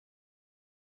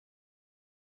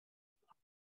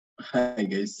Hi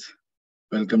guys,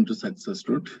 welcome to Success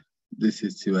Route. This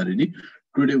is Sivaridi.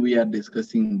 Today we are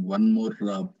discussing one more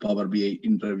Power BI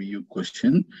interview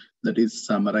question, that is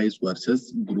summarize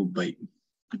versus group by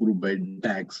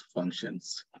DAX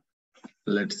functions.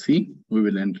 Let's see, we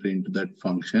will enter into that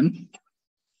function.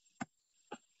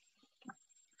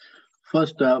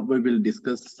 First, we will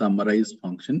discuss summarize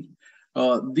function.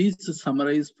 This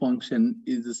summarize function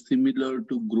is similar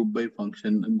to group by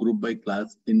function, group by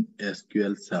class in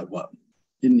SQL Server.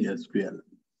 In SQL,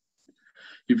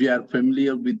 if you are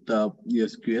familiar with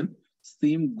SQL,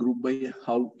 same group by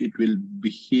how it will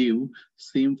behave,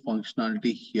 same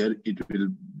functionality here, it will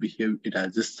behave it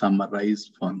as a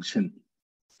summarize function.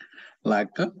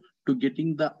 Like to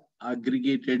getting the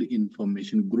aggregated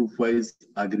information, group-wise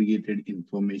aggregated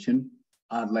information,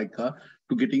 or like to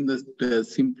getting the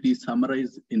simply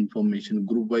summarize information,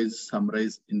 group-wise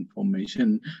summarize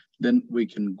information, then we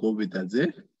can go with as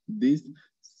a this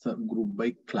group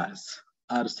by class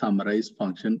or summarize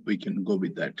function, we can go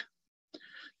with that.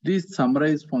 This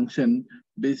summarize function,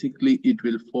 basically it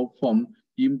will perform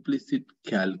implicit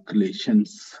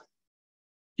calculations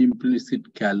in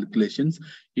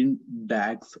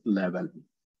DAX level.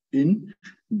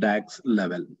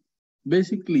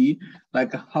 Basically,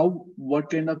 like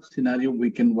what kind of scenario we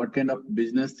can, what kind of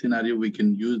business scenario we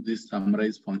can use this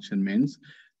summarize function means,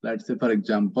 let's say, for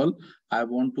example, I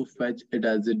want to fetch it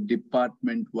as a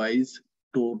department-wise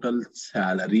total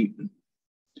salary,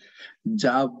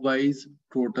 job-wise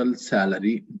total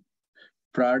salary,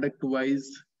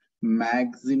 product-wise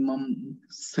maximum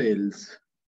sales,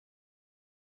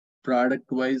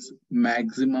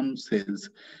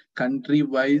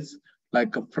 country-wise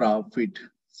like a profit.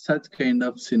 Such kind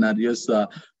of scenarios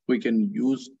we can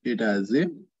use it as a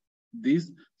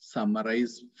this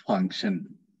summarize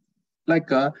function. Like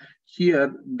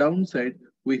here downside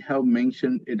we have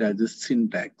mentioned it as a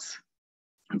syntax.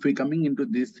 If we're coming into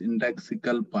this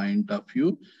syntactical point of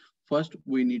view, first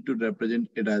we need to represent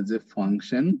it as a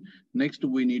function. Next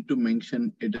we need to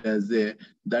mention it as a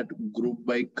that group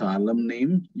by column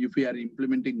name. If we are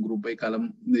implementing group by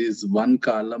column is one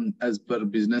column as per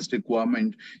business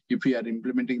requirement. If we are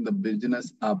implementing the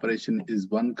business operation is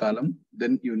one column,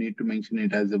 then you need to mention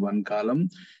it as a one column.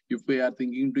 If we are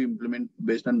thinking to implement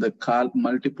based on the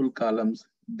multiple columns,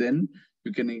 then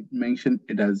you can mention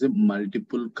it as a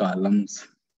multiple columns.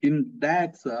 In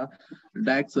DAX, in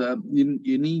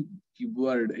any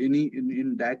word,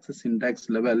 in DAX syntax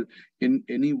level, in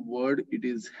any word it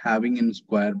is having in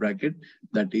square bracket,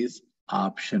 that is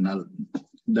optional.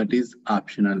 That is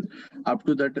optional. Up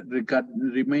to that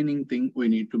remaining thing, we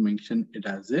need to mention it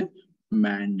as a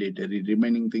mandatory.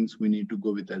 Remaining things we need to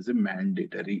go with as a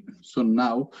mandatory. So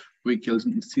now we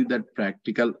can see that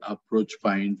practical approach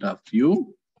point of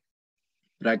view.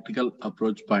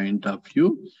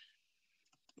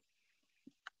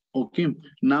 Okay,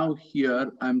 now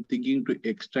here I'm thinking to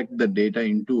extract the data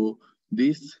into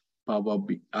this Power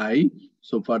BI.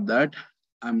 So for that,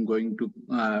 I'm going to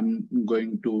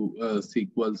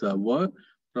SQL Server.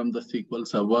 From the SQL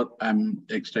Server, I'm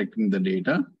extracting the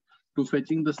data. To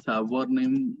fetching the server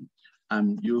name,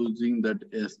 I'm using that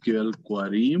SQL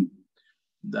query,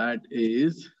 that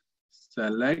is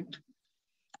select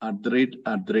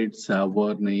 @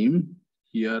 server name.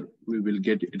 Here we will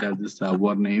get it as the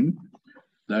server name.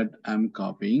 That I'm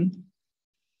copying,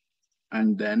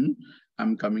 and then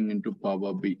I'm coming into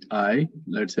Power BI.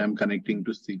 Let's say I'm connecting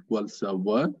to SQL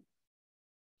Server.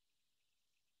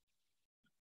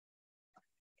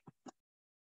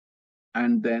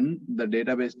 And then the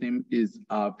database name is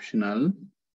optional.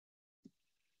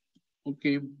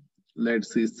 Okay,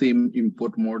 let's see, same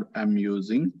import mode I'm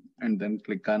using, and then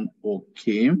click on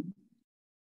OK.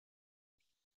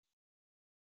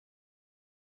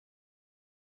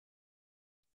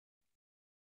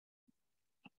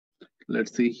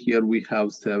 Let's see, here we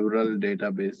have several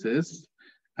databases.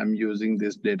 I'm using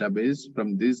this database.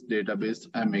 From this database,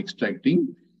 I'm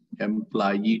extracting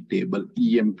employee table,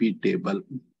 EMP table.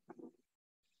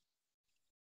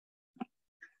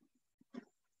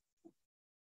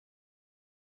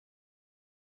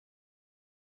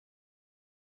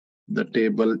 The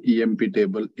table, EMP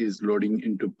table, is loading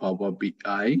into Power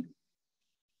BI.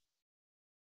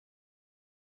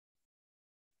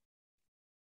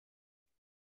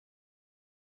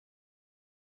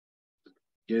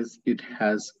 Yes, it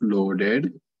has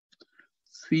loaded.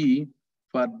 See,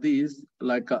 for this,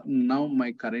 like now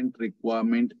my current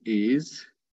requirement is,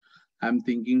 I'm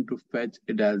thinking to fetch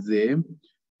it as a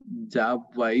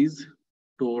job-wise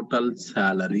total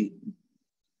salary.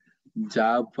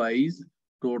 Job-wise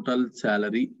total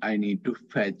salary, I need to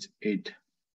fetch it.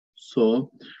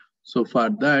 So for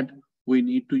that, we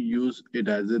need to use it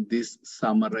as this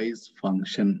summarize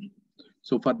function.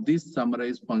 So for this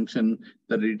summarize function,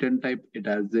 the return type it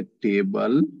as a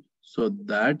table. So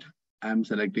that I'm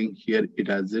selecting here it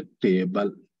as a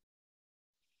table.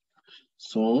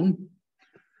 So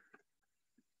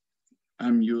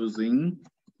I'm using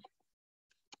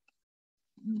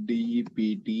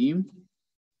DPT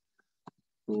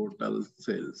total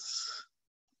sales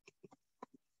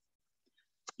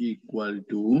equal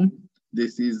to,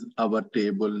 this is our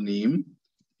table name,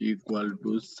 equal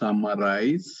to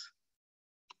summarize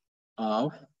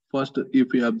of, first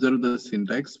if we observe the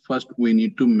syntax, first we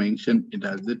need to mention it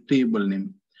as a table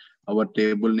name. Our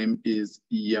table name is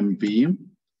EMP,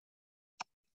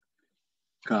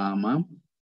 comma,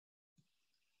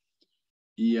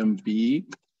 EMP,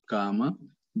 comma,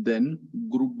 then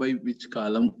group by which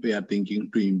column we are thinking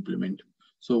to implement.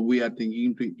 So we are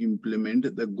thinking to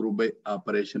implement the group by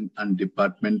operation and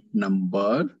department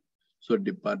number. So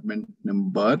department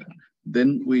number,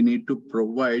 then we need to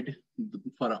provide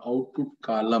for output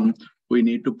column, we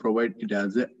need to provide it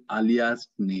as a alias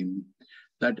name.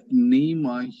 That name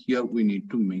here we need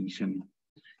to mention.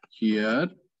 Here,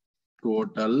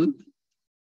 total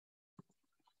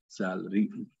salary.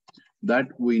 That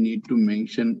we need to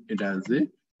mention it as a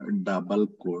double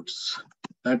quotes.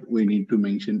 That we need to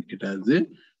mention it as a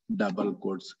double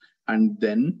quotes. And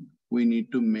then we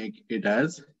need to make it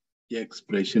as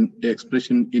expression.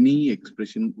 Any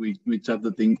expression, which are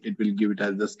the thing, it will give it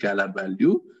as the scalar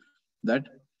value that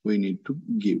we need to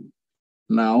give.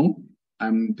 Now,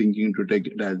 I'm thinking to take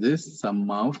it as a sum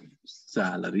of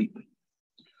salary.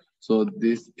 So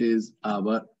this is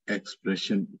our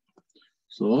expression.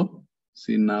 So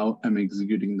see, now I'm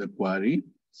executing the query.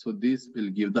 So this will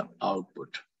give the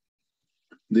output.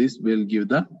 This will give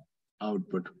the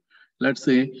output. Let's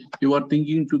say you are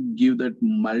thinking to give that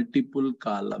multiple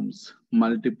columns.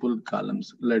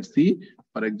 Let's see,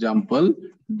 for example,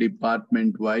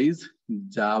 department wise,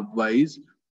 job wise,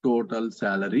 total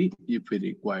salary if we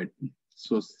required.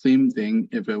 So same thing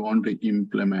if I want to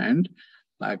implement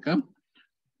like a,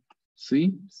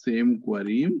 see, same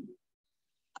query,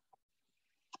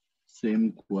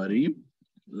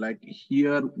 like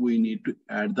here we need to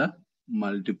add the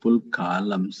multiple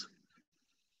columns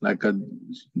like a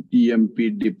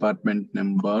EMP department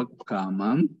number,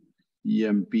 comma,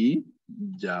 EMP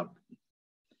job,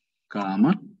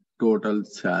 comma, total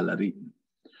salary.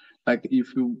 Like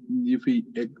if we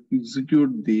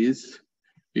execute this,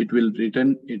 it will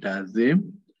return it as a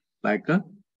like a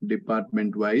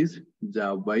department wise,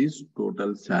 job wise,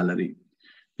 total salary.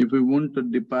 If we want to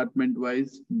department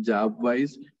wise, job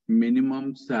wise,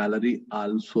 minimum salary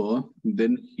also,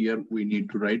 then here we need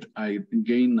to write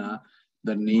again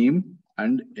the name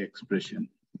and expression.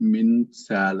 Min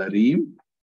salary,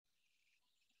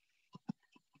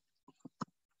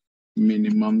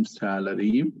 minimum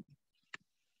salary,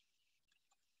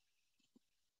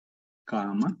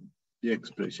 comma,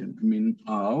 expression, min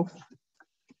of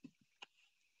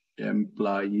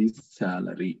employee's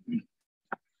salary.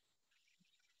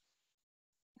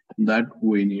 That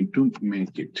we need to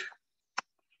make it.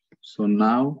 So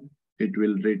now it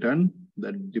will return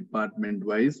the department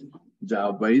wise,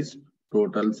 job wise,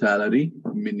 total salary,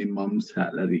 minimum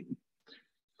salary.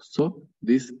 So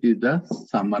this is the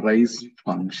summarize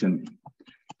function.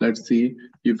 Let's see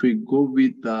if we go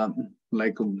with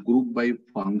like a group by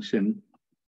function.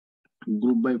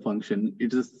 Group by function,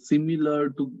 it is similar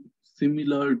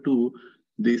to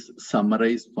this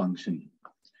summarize function.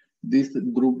 This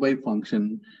group by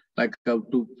function, like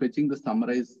to fetching the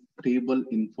summarize table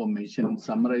information,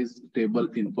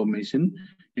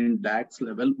 in DAX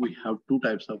level, we have two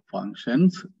types of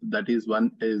functions. That is,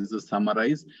 one is the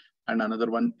summarize and another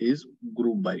one is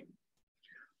group by.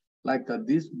 Like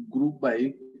this group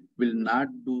by will not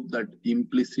do that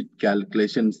implicit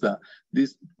calculations.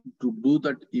 This to do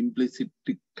that implicit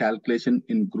calculation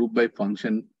in group by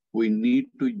function, we need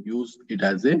to use it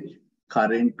as a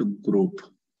current group.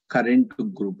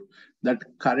 That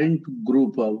current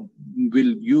group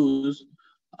will use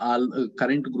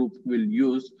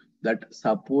that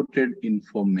supported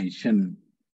information.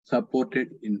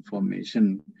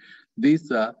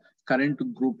 This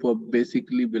current group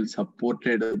basically will support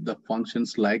the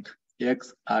functions like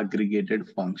X aggregated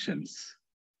functions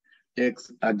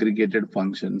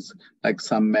like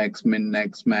sum X, min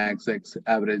X, max X,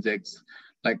 average X,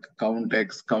 like count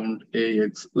X, count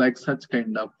AX, like such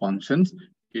kind of functions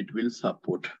it will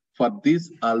support. For this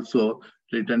also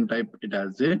return type it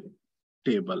as a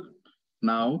table.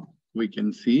 Now we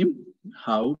can see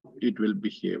how it will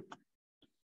behave.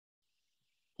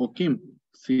 Okay,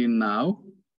 see now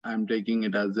I'm taking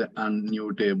it as a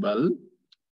new table.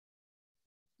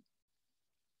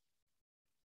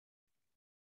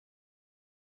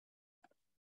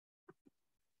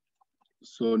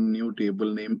 So new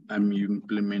table name, I'm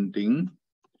implementing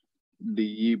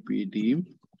DEPT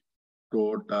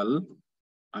total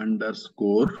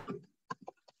underscore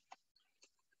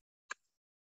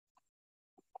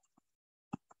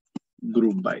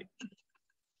group by.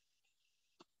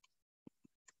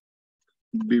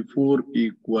 Before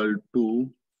equal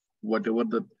to whatever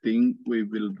the thing we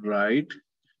will write,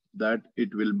 that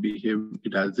it will behave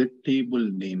it as a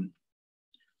table name.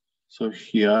 So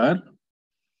here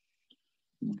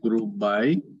group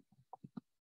by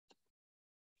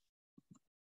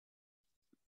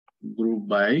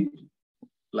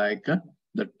like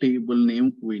the table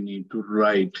name we need to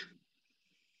write.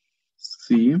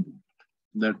 See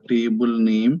the table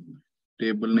name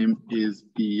is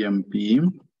EMP,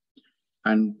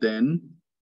 and then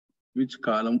which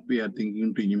column we are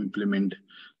thinking to implement.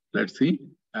 Let's see.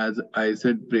 As I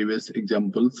said previous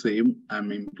example, same,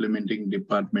 I'm implementing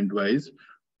department wise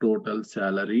total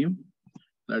salary.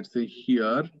 Let's say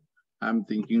here I'm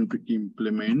thinking to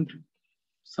implement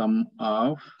sum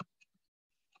of,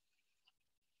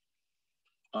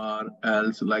 or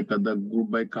else like the group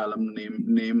by column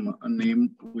name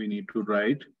we need to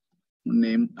write.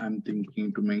 Name I'm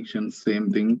thinking to mention same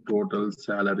thing, total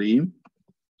salary,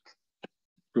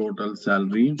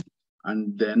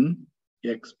 and then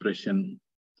expression.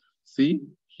 See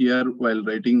here while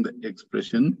writing the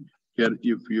expression, here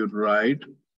if you write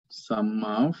sum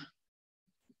of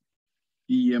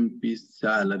EMP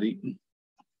salary,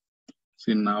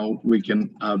 see now we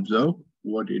can observe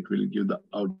what it will give the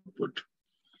output.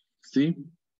 See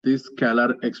these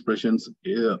scalar expressions,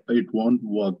 it won't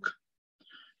work.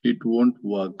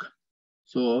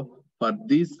 So for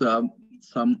these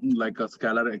some like a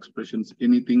scalar expressions,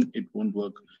 anything, it won't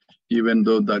work. Even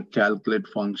though the calculate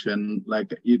function,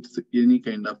 like it's any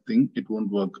kind of thing, it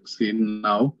won't work. See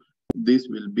now this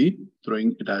will be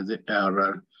throwing it as an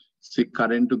error. See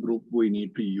current group we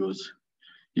need to use.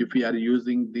 If we are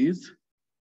using this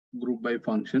group by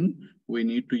function, we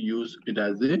need to use it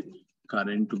as a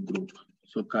current group.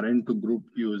 So current group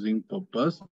using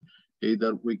purpose,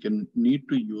 either we can need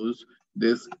to use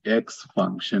this X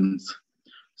functions.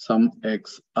 Some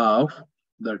X of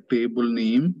the table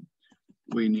name,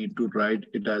 we need to write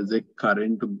it as a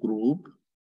current group,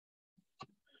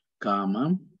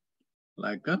 comma,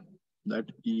 like that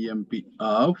EMP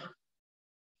of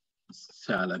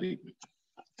salary.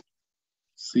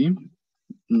 See,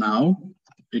 now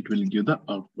it will give the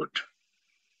output.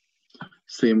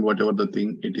 Same, whatever the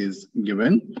thing it is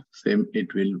given, same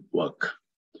it will work.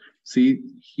 See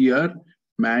here,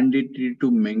 mandatory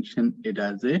to mention it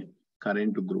as a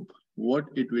current group. What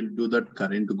it will do, that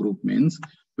current group means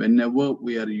whenever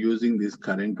we are using this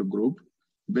current group,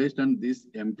 based on this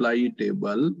employee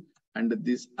table and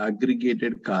this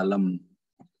aggregated column,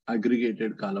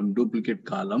 duplicate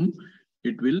column,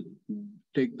 it will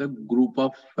take the group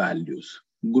of values.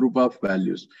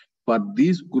 For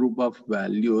this group of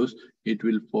values, it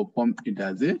will perform it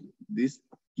as a this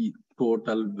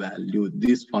total value.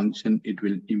 This function it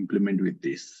will implement with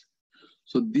this.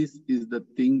 So this is the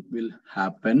thing will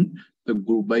happen, the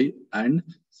group by and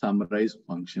summarize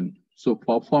function. So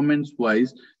performance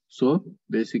wise, so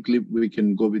basically we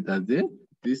can go with as a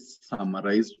this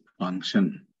summarize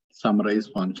function.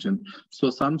 So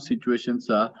some situations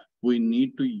are we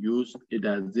need to use it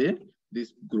as a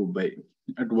this group by.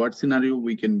 At what scenario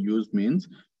we can use means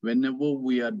whenever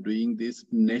we are doing this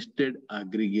nested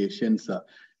aggregations,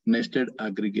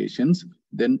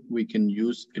 then we can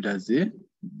use it as a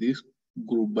this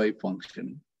group by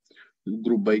function.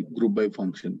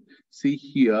 See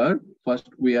here, first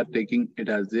we are taking it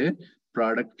as a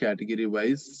product category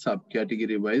wise,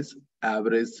 subcategory wise,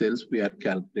 average sales we are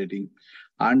calculating.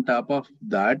 On top of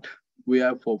that, we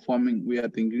are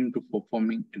thinking to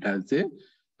performing it as a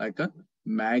like a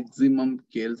maximum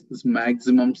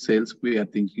sales we are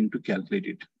thinking to calculate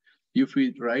it. If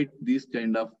we write this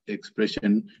kind of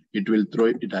expression, it will throw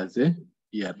it as a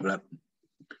error.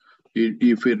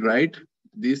 If we write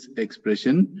this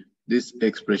expression,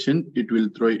 it will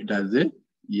throw it as a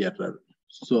error.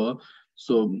 So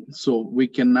we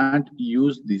cannot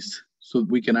use this. So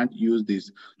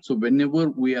whenever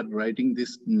we are writing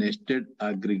this nested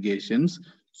aggregations,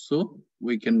 so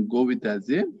we can go with as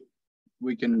a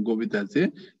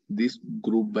this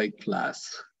group by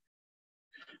class.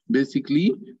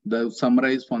 Basically, the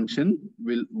summarize function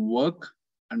will work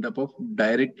on top of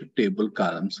direct table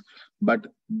columns, but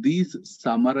these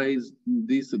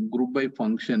group by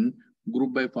function,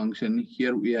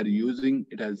 here we are using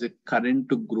it as a current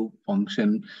group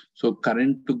function. So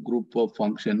current group of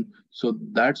function. So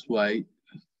that's why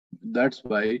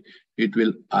it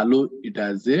will allow it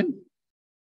as a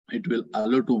it will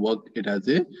allow to work it as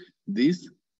a these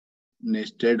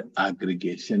nested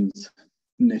aggregations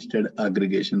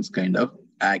kind of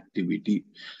activity.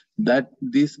 That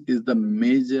this is the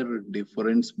major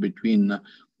difference between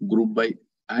group by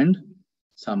and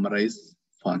summarize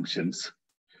functions.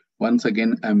 Once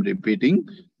again, I'm repeating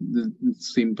the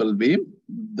simple way.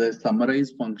 The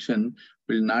summarize function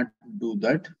will not do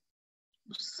that.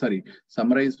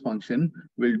 Summarize function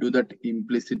will do that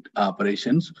implicit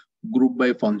operations. Group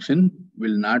by function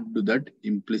will not do that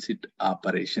implicit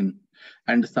operation.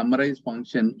 And summarize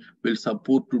function will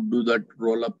support to do that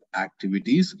roll-up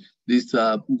activities. This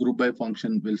group by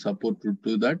function will support to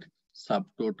do that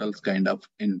subtotals kind of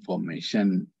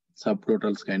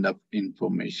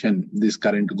information. This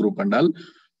current group and all,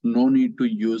 no need to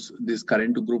use this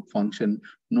current group function,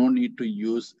 no need to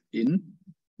use in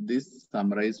this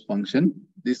summarize function.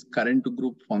 This current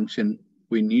group function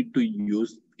we need to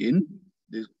use in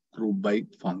this group by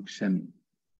function.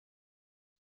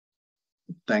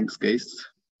 Thanks, guys.